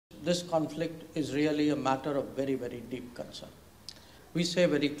this conflict is really a matter of very, very deep concern. We say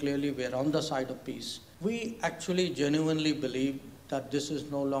very clearly we are on the side of peace. We actually genuinely believe that this is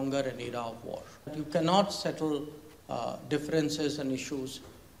no longer an era of war. You cannot settle differences and issues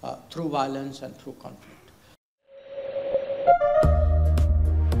through violence and through conflict.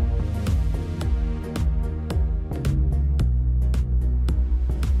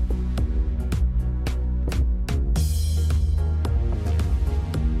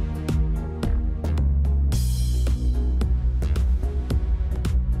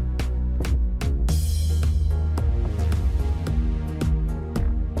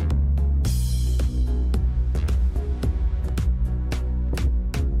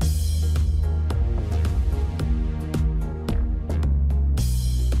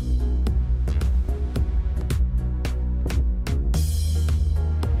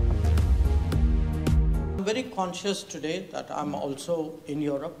 I'm very conscious today that I'm also in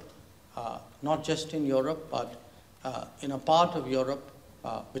Europe, not just in Europe, but in a part of Europe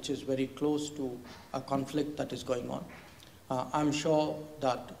which is very close to a conflict that is going on. I'm sure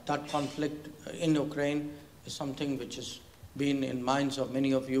that that conflict in Ukraine is something which has been in minds of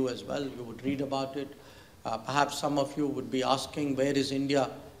many of you as well. You would read about it. Perhaps some of you would be asking, where is India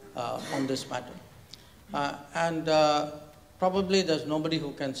on this matter? And probably there's nobody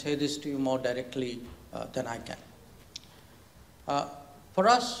who can say this to you more directly than I can. For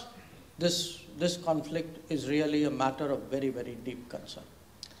us, this conflict is really a matter of very, very deep concern.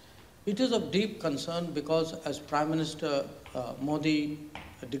 It is of deep concern because, as Prime Minister Modi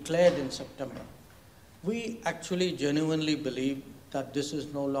declared in September, we actually genuinely believe that this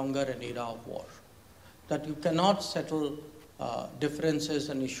is no longer an era of war, that you cannot settle differences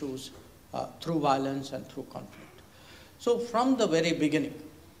and issues through violence and through conflict. So from the very beginning,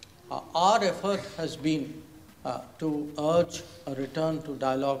 our effort has been to urge a return to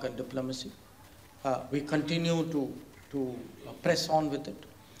dialogue and diplomacy. We continue to press on with it.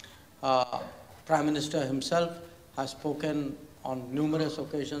 Prime Minister himself has spoken on numerous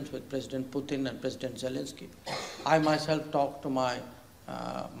occasions with President Putin and President Zelensky. I myself talked to my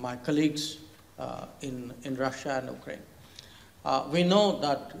colleagues in Russia and Ukraine. We know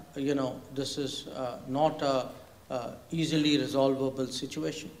that this is not a easily resolvable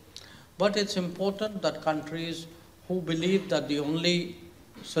situation. But it's important that countries who believe that the only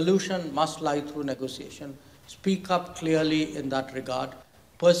solution must lie through negotiation speak up clearly in that regard,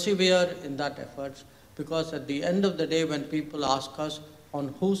 persevere in that efforts, because at the end of the day, when people ask us, on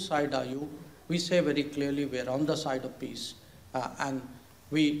whose side are you, we say very clearly we are on the side of peace. And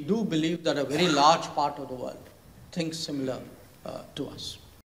we do believe that a very large part of the world thinks similar to us.